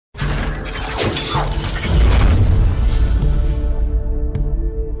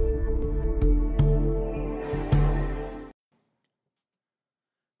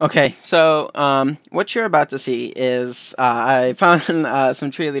Okay, so what you're about to see is I found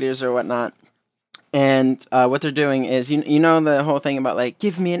some cheerleaders or whatnot, and what they're doing is you know the whole thing about like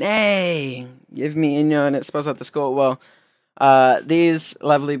give me an A, give me and it spells out the school. Well, these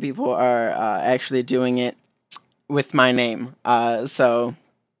lovely people are actually doing it with my name. And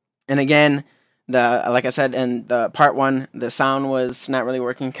again, the like I said in the part 1, the sound was not really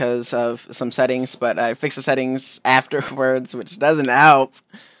working because of some settings, but I fixed the settings afterwards, which doesn't help.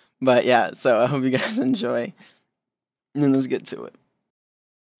 But yeah, so I hope you guys enjoy. And then let's get to it.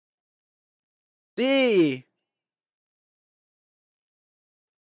 D.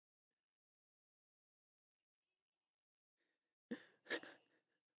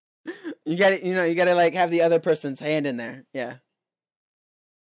 You got to you got to like have the other person's hand in there. Yeah.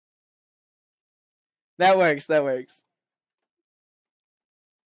 That works. That works.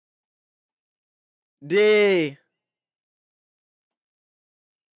 D.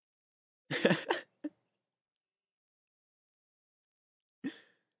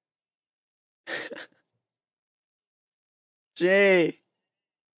 J.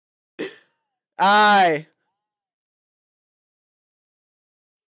 I.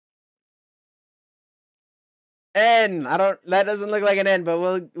 N. I don't that doesn't look like an N, but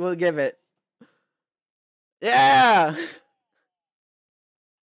we'll give it. Yeah.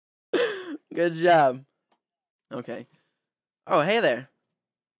 Good job. Okay. Oh, hey there.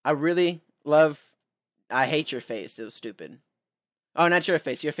 I really love I hate your face. It was stupid. Oh, not your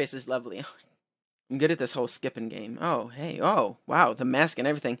face. Your face is lovely. I'm good at this whole skipping game. Oh, hey. Oh, wow. The mask and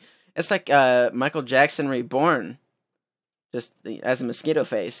everything. It's like Michael Jackson reborn. Just as a mosquito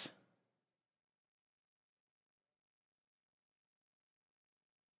face.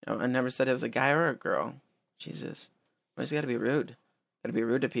 Oh, I never said it was a guy or a girl. Jesus. Why's it gotta be rude? Gotta be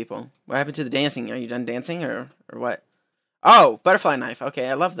rude to people. What happened to the dancing? Are you done dancing or what? Oh, butterfly knife. Okay,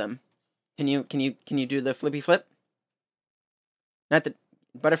 I love them. Can you do the flippy flip? Not the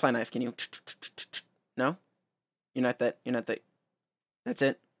butterfly knife. Can you? No? You're not that. That's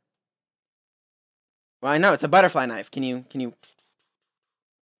it. Well, I know it's a butterfly knife. Can you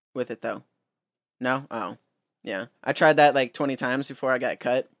with it though? No? Oh. Yeah. I tried that like 20 times before I got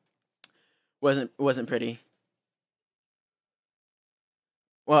cut. Wasn't pretty.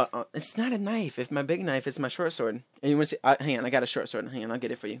 Well, it's not a knife. If my big knife, it's my short sword. And you want to see? Hang on, I got a short sword. Hang on, I'll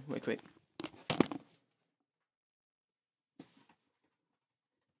get it for you. Wait, quick.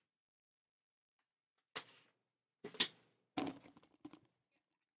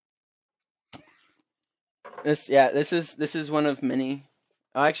 This is one of many.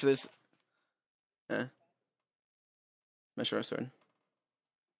 Oh, actually, this uh, my short sword.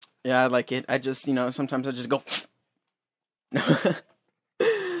 Yeah, I like it. I just sometimes I just go.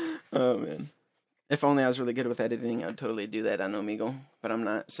 Oh man. If only I was really good with editing, I would totally do that on Omegle, but I'm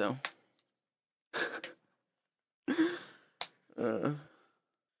not. So.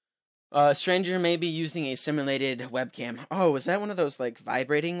 Stranger may be using a simulated webcam. Oh, is that one of those like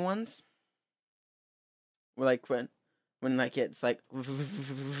vibrating ones? Like when like it's like where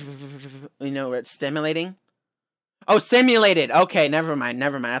it's stimulating. Oh, simulated. Okay, never mind,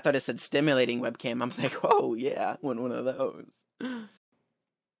 never mind. I thought it said stimulating webcam. I'm like, oh yeah, one of those.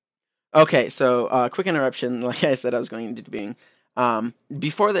 Okay, so quick interruption. Like I said, I was going to be.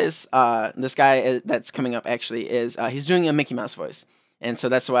 Before this, this guy that's coming up actually is he's doing a Mickey Mouse voice, and so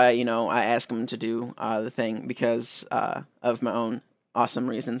that's why I asked him to do the thing because of my own awesome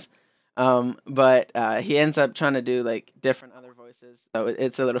reasons. But he ends up trying to do like different other voices, so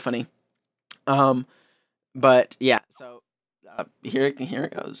it's a little funny. But yeah, so here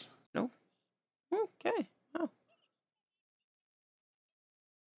it goes. No, okay. Oh,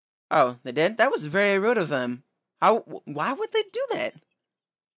 oh, they did. That was very rude of them. How? Why would they do that?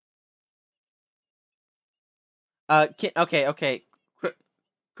 Okay.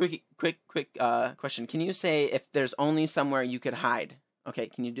 Quick question. Can you say if there's only somewhere you could hide? Okay,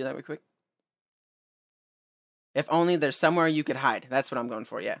 can you do that real quick? If only there's somewhere you could hide. That's what I'm going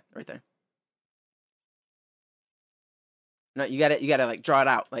for. Yeah, right there. No, you gotta like draw it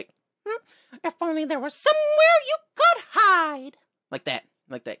out. Like, if only there was somewhere you could hide. Like that.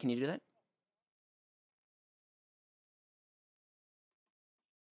 Like that. Can you do that?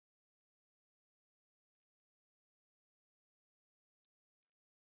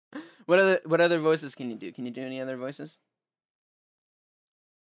 What other voices can you do? Can you do any other voices?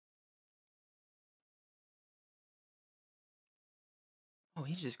 Oh,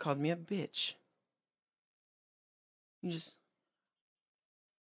 he just called me a bitch. You just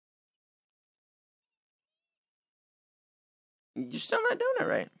you're still not doing it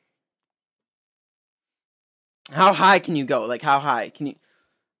right. How high can you go? Like how high can you?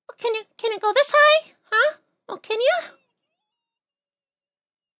 Can it go this high? Huh? Oh, can you?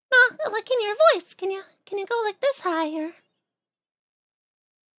 No, like in your voice. Can you go like this high or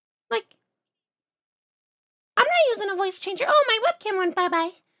like? I'm not using a voice changer. Oh, my webcam went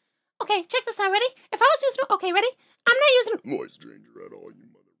bye-bye. Okay, check this out. Ready? If I was using okay, ready? I'm not using voice changer at all, you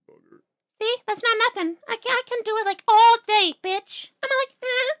motherfucker. See, that's not nothing. I can do it like all day, bitch. I'm like,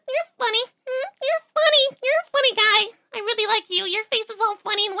 you're funny. You're funny. You're a funny guy. I really like you. Your face is all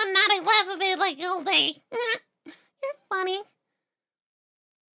funny, and one night I laugh at it like all day. You're funny.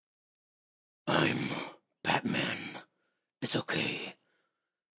 I'm Batman. It's okay.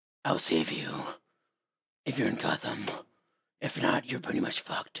 I'll save you. If you're in Gotham. If not, you're pretty much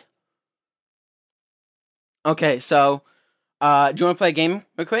fucked. Okay, so, do you want to play a game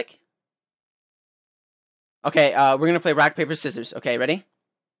real quick? Okay, we're gonna play rock, paper, scissors. Okay, ready?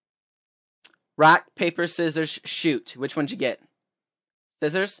 Rock, paper, scissors, shoot. Which one did you get?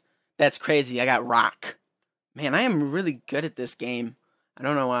 Scissors? That's crazy. I got rock. Man, I am really good at this game. I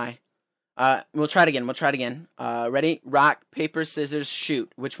don't know why. We'll try it again. Ready? Rock, paper, scissors,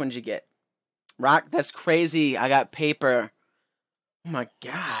 shoot. Which one did you get? Rock? That's crazy. I got paper. Oh my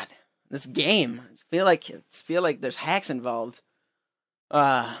god. This game. I feel like there's hacks involved.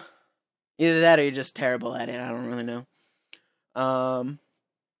 Either that or you're just terrible at it. I don't really know.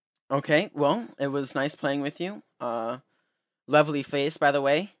 Okay, well, it was nice playing with you. Lovely face, by the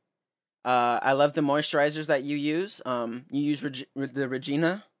way. I love the moisturizers that you use. You use the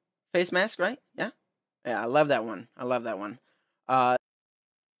Regina face mask, right? Yeah? Yeah, I love that one.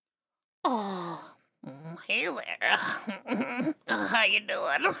 Oh, hey there. How you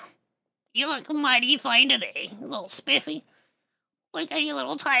doing? You look mighty fine today, a little spiffy. Look at your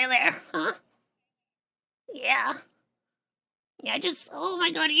little tie there, huh? Yeah. Yeah, oh my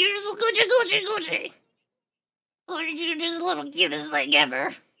god, you're just Gucci. Oh, you're just the little cutest thing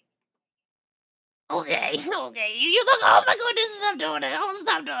ever. Okay. You look, oh my god, stop doing it. Oh,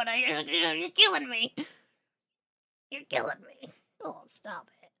 stop doing it. You're killing me. You're killing me. Oh, stop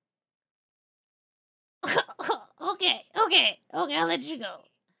it. Okay, I'll let you go.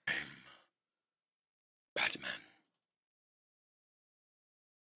 Batman.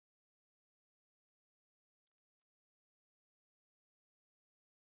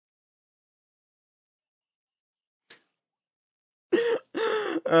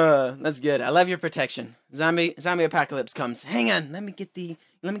 That's good. I love your protection. Zombie apocalypse comes. Hang on, let me get the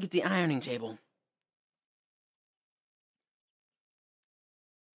ironing table.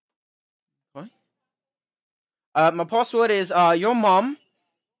 What? My password is your mom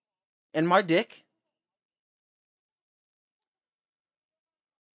and my dick.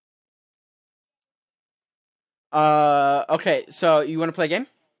 Okay, so you want to play a game?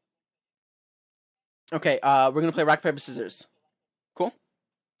 Okay, we're gonna play rock, paper, scissors. Cool?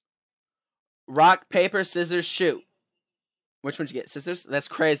 Rock, paper, scissors, shoot. Which one did you get? Scissors? That's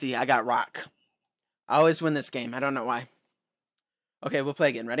crazy. I got rock. I always win this game. I don't know why. Okay, we'll play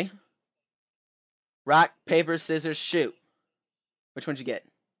again. Ready? Rock, paper, scissors, shoot. Which one did you get?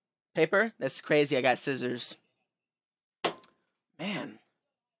 Paper? That's crazy. I got scissors. Man.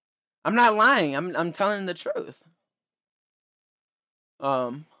 I'm not lying. I'm telling the truth.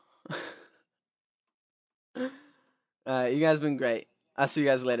 You guys been great. I'll see you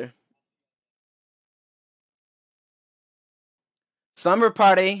guys later. Slumber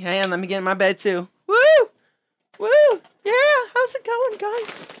party. Hang on, let me get in my bed too. Woo! Woo! Yeah, how's it going,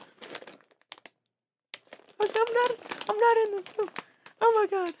 guys? I'm not in the mood. Oh my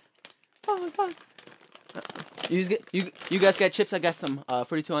god. Oh my god. You guys got chips? I got some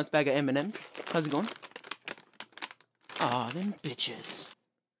 42-ounce bag of M&Ms. How's it going? Aw, them bitches.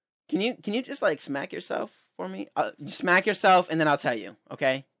 Can you just like smack yourself for me? Smack yourself and then I'll tell you,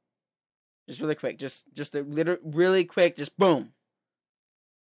 okay? Just really quick. Just really quick. Just boom.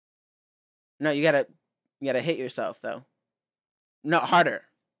 No, you gotta hit yourself though. No, harder.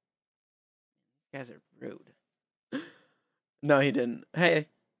 You guys are rude. No, he didn't. Hey.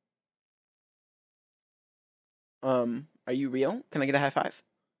 Are you real? Can I get a high five?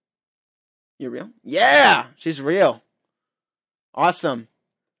 You're real? Yeah! She's real. Awesome.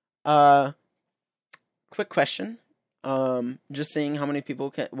 Quick question. Just seeing how many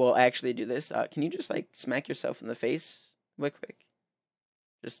people will actually do this. Can you just like smack yourself in the face real quick?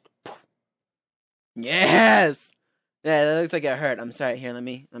 Just yes! Yeah, that looks like it hurt. I'm sorry. Here, let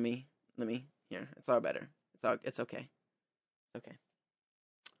me here. It's all better. It's okay. It's okay.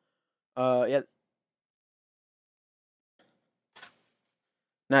 Yeah.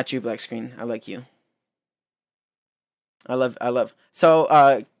 Not you, black screen. I like you. I love.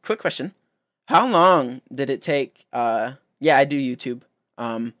 So, quick question. How long did it take? Yeah, I do YouTube.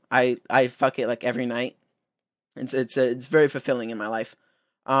 I fuck it like every night. It's very fulfilling in my life.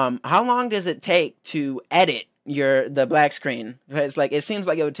 How long does it take to edit the black screen? Because like it seems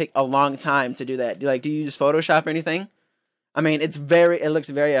like it would take a long time to do that. Do you use Photoshop or anything? I mean, it looks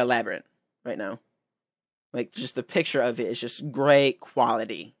very elaborate right now. Like just the picture of it is just great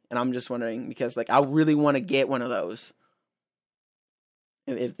quality, and I'm just wondering because like I really want to get one of those.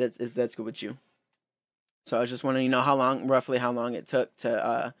 If that's good with you. So I was just wondering, roughly how long it took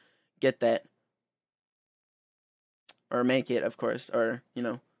to get that or make it, of course, or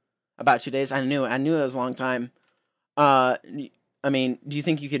about 2 days. I knew it was a long time. Uh, I mean, do you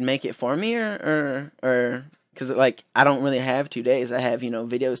think you could make it for me, or because like I don't really have 2 days. I have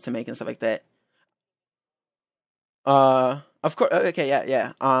videos to make and stuff like that. Of course. Okay, yeah,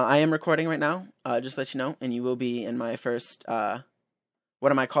 yeah. I am recording right now. Just to let you know, and you will be in my first.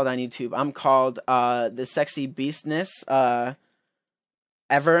 What am I called on YouTube? I'm called the Sexy Beastness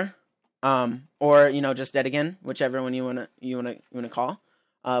ever, or just Dead Again, whichever one you wanna call.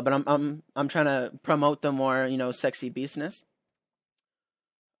 But I'm trying to promote the more Sexy Beastness.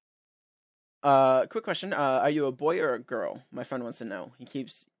 Quick question. Are you a boy or a girl? My friend wants to know. He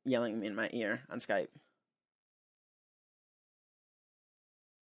keeps yelling me in my ear on Skype.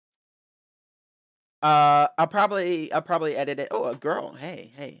 I'll probably edit it. Oh, a girl.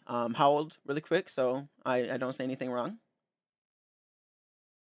 Hey, hey. How old? Really quick, so I don't say anything wrong.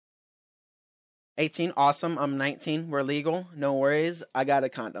 18. Awesome. I'm 19. We're legal. No worries. I got a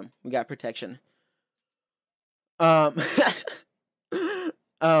condom. We got protection. Um.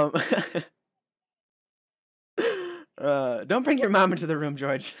 um. Don't bring your mom into the room,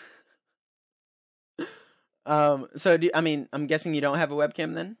 George. So I'm guessing you don't have a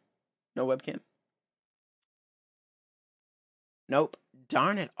webcam then? No webcam? Nope.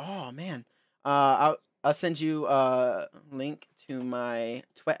 Darn it. Oh man. I'll send you a link to my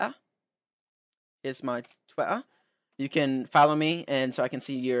Twitter. It's my Twitter. You can follow me, and so I can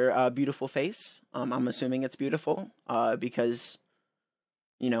see your beautiful face. I'm assuming it's beautiful, because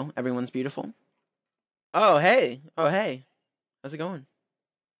everyone's beautiful. Oh hey, how's it going?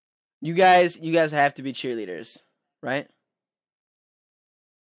 You guys have to be cheerleaders, right?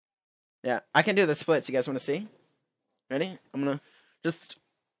 Yeah, I can do the splits. You guys want to see? Ready? I'm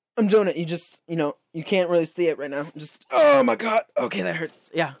doing it. You can't really see it right now. Oh my god. Okay, that hurts.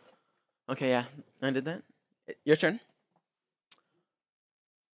 Yeah. Okay, yeah. I did that. Your turn.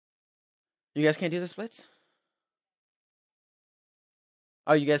 You guys can't do the splits?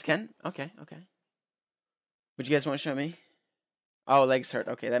 Oh, you guys can? Okay, okay. But you guys want to show me? Oh, legs hurt.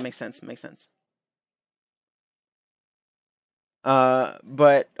 Okay, that makes sense. Makes sense.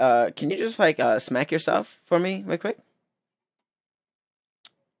 But can you just like smack yourself for me real quick?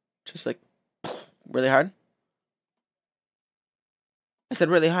 Just like really hard? I said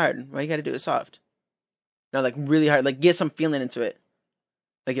really hard. Why you gotta do it soft? No, like really hard. Like get some feeling into it.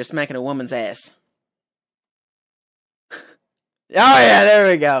 Like you're smacking a woman's ass. Oh yeah,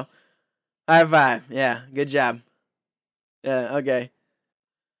 there we go. High five. Yeah, good job. Yeah, okay.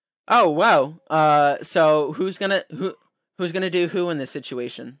 Oh wow. So who's gonna do who in this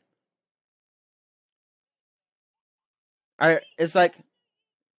situation? It's like,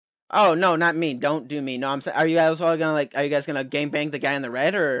 oh no, not me. Don't do me. No, I'm saying, are you guys gonna gang bang the guy in the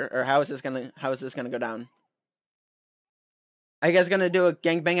red, or how is this gonna go down? Are you guys gonna do a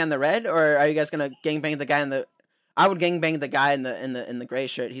gang bang on the red, or are you guys gonna gang bang the guy in the? I would gang bang the guy in the gray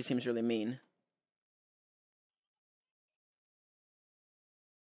shirt. He seems really mean.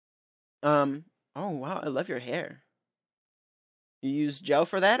 Um. Oh wow, I love your hair. You use gel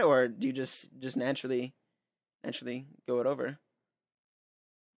for that, or do you just naturally go it over?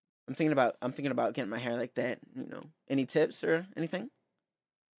 I'm thinking about getting my hair like that. Any tips or anything?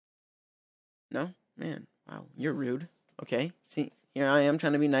 No, man. Wow, you're rude. Okay, see, here I am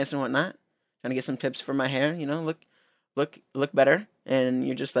trying to be nice and whatnot, trying to get some tips for my hair. Look better, and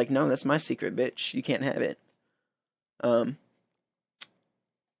you're just like, no, that's my secret, bitch. You can't have it. Um,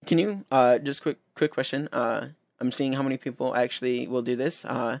 can you just quick question? I'm seeing how many people actually will do this.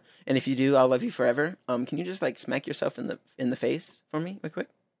 And if you do, I'll love you forever. Can you just like smack yourself in the face for me, real quick?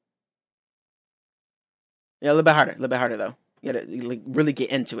 Yeah, a little bit harder though. You gotta like really get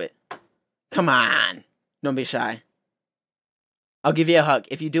into it. Come on, don't be shy. I'll give you a hug.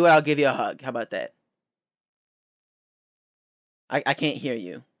 If you do it, I'll give you a hug. How about that? I can't hear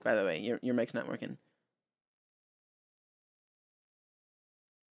you, by the way. Your mic's not working.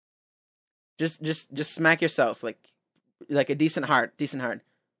 Just smack yourself like a decent heart.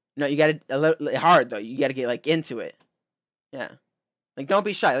 No, you got to a little hard though. You got to get like into it. Yeah. Like don't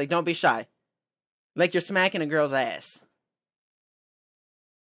be shy. Like don't be shy. Like you're smacking a girl's ass.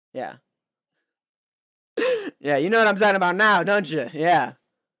 Yeah. Yeah, you know what I'm talking about now, don't you? Yeah.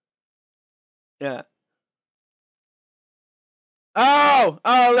 Yeah. Oh,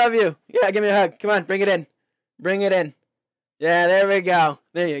 I love you. Yeah, give me a hug. Come on, bring it in. Bring it in. Yeah, there we go.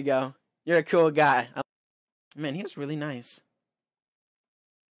 There you go. You're a cool guy. Man, he was really nice.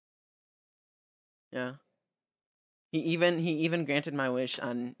 Yeah. He even granted my wish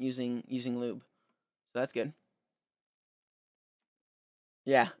on using lube. So that's good.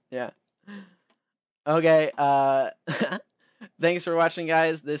 Yeah, yeah. Okay, thanks for watching,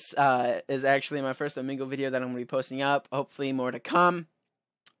 guys. This is actually my first Omegle video that I'm going to be posting up. Hopefully more to come.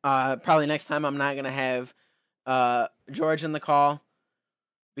 Probably next time I'm not going to have George in the call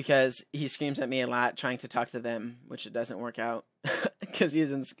because he screams at me a lot trying to talk to them, which it doesn't work out because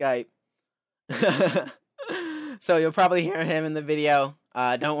he's in Skype. So you'll probably hear him in the video.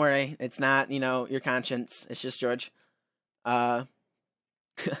 Don't worry, it's not, your conscience. It's just George.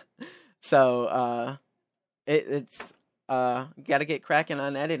 So it's gotta get cracking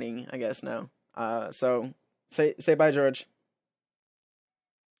on editing, I guess now. So say bye, George.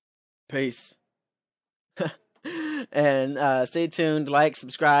 Peace. And stay tuned, like,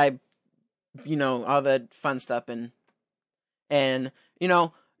 subscribe, all the fun stuff, and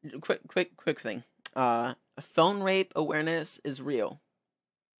quick thing. Phone rape awareness is real.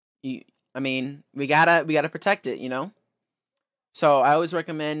 We gotta protect it, So I always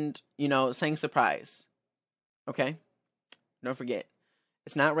recommend, saying surprise. Okay? Don't forget.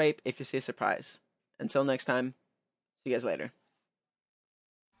 It's not rape if you say surprise. Until next time, see you guys later.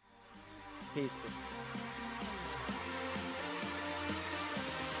 Peace.